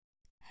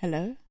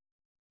Hello?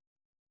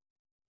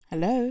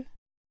 Hello?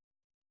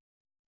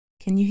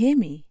 Can you hear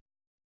me?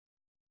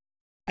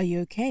 Are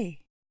you okay?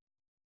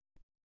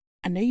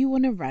 I know you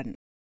want to rant,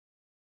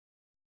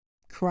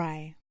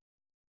 cry,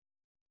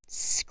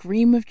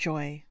 scream with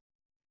joy,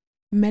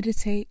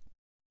 meditate,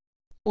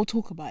 or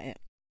talk about it.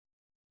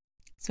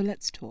 So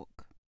let's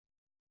talk.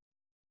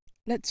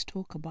 Let's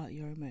talk about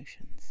your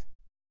emotions.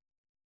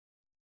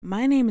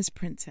 My name is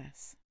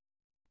Princess,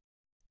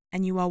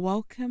 and you are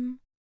welcome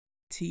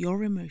to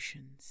Your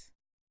Emotions.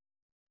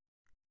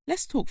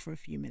 Let's talk for a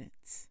few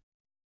minutes.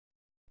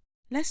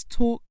 Let's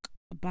talk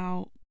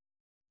about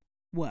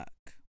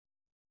work.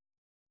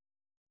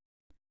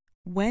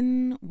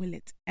 When will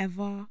it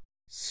ever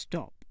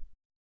stop?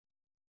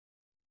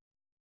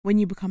 When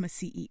you become a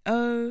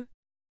CEO,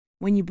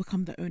 when you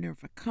become the owner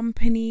of a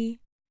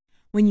company,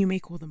 when you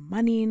make all the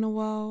money in the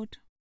world?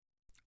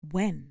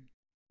 When?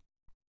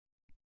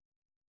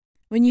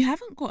 When you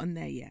haven't gotten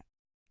there yet,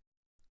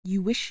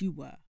 you wish you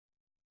were.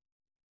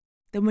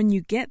 Then when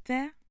you get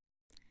there,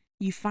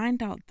 you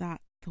find out that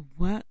the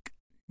work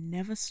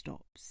never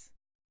stops.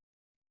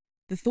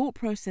 The thought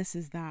process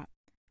is that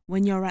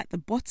when you're at the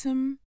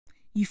bottom,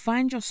 you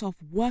find yourself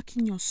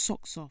working your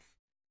socks off,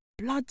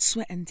 blood,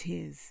 sweat and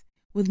tears,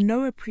 with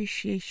no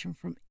appreciation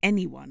from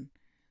anyone,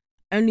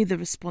 only the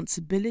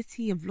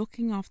responsibility of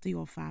looking after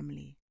your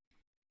family.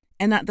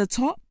 And at the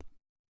top,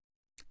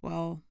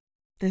 well,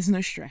 there's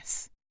no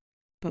stress,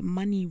 but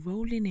money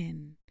rolling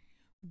in,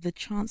 with the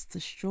chance to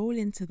stroll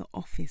into the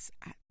office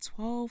at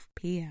 12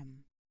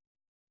 p.m.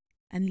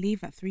 and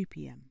leave at 3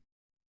 p.m.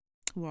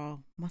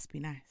 Well, must be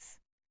nice.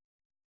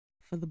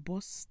 For the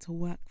boss to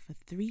work for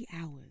 3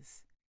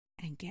 hours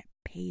and get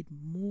paid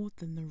more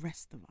than the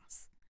rest of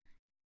us.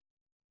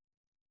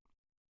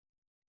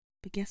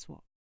 But guess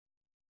what?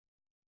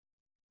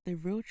 The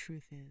real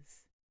truth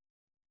is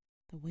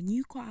that when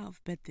you got out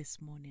of bed this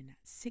morning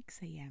at 6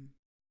 a.m.,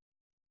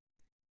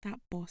 that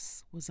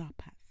boss was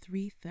up at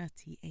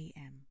 3:30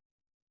 a.m.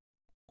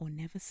 or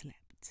never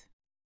slept.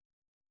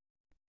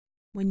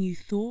 When you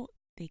thought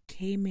they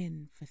came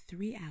in for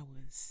 3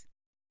 hours,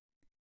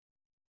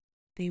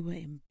 they were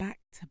in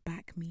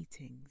back-to-back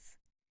meetings,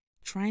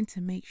 trying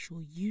to make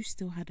sure you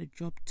still had a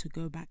job to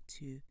go back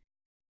to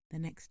the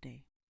next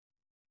day.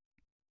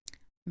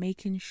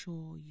 Making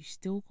sure you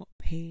still got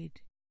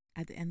paid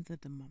at the end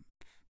of the month.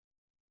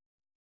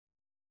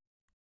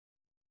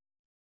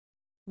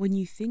 When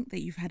you think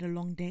that you've had a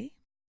long day,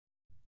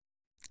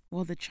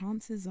 well, the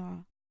chances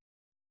are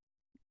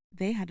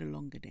they had a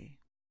longer day.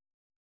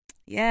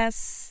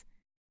 Yes,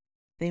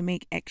 they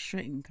make extra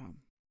income,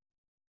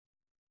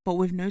 but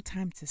with no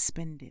time to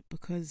spend it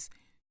because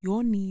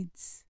your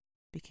needs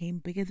became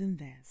bigger than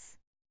theirs.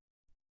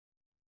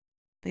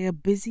 They are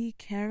busy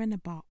caring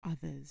about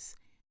others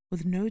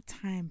with no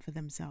time for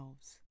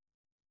themselves.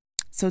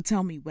 So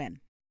tell me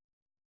when.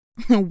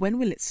 When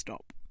will it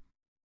stop?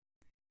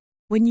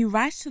 When you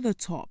rise to the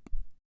top,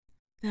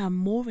 there are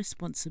more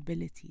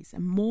responsibilities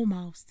and more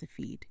mouths to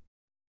feed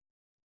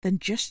than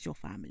just your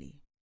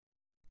family.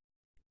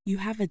 You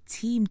have a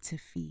team to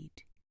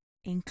feed,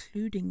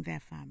 including their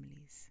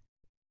families.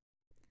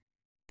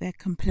 Their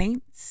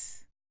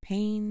complaints,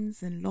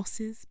 pains, and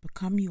losses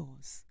become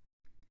yours.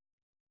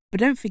 But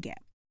don't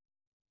forget,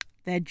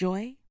 their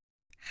joy,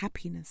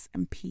 happiness,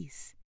 and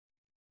peace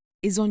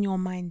is on your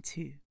mind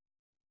too.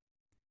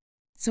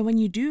 So when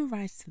you do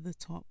rise to the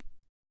top,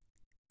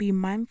 be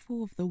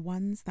mindful of the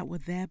ones that were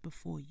there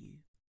before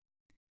you.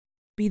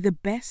 Be the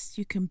best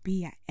you can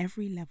be at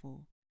every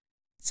level,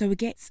 so it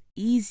gets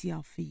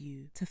easier for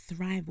you to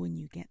thrive when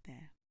you get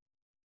there.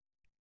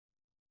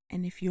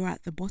 And if you're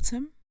at the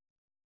bottom,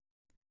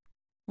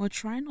 well,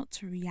 try not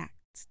to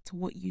react to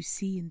what you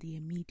see in the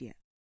immediate,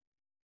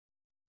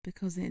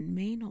 because it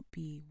may not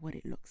be what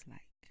it looks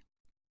like.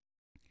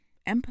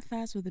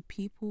 Empathize with the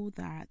people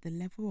that are at the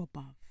level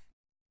above,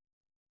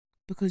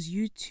 because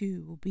you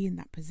too will be in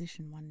that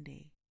position one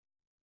day,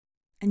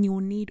 and you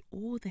will need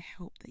all the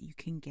help that you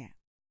can get.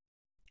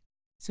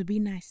 So be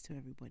nice to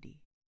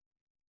everybody,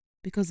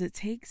 because it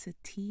takes a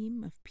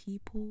team of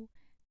people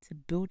to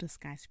build a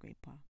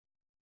skyscraper,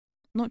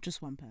 not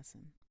just one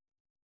person.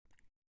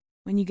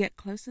 When you get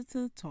closer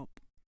to the top,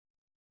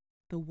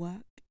 the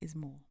work is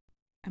more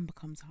and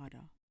becomes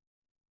harder.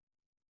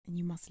 And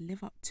you must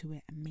live up to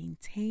it and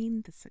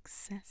maintain the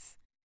success,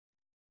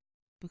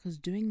 because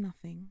doing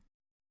nothing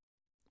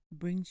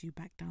brings you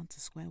back down to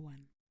square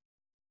one.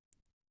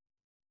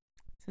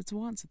 So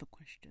to answer the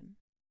question,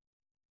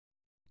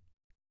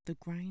 the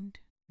grind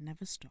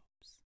never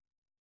stops.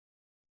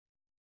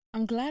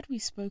 I'm glad we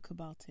spoke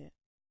about it,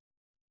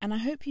 and I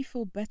hope you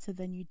feel better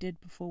than you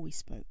did before we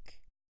spoke.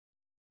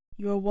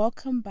 You are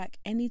welcome back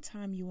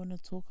anytime you want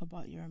to talk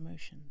about your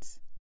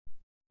emotions.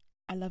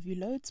 I love you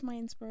loads, my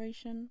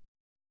inspiration.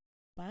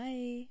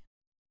 Bye.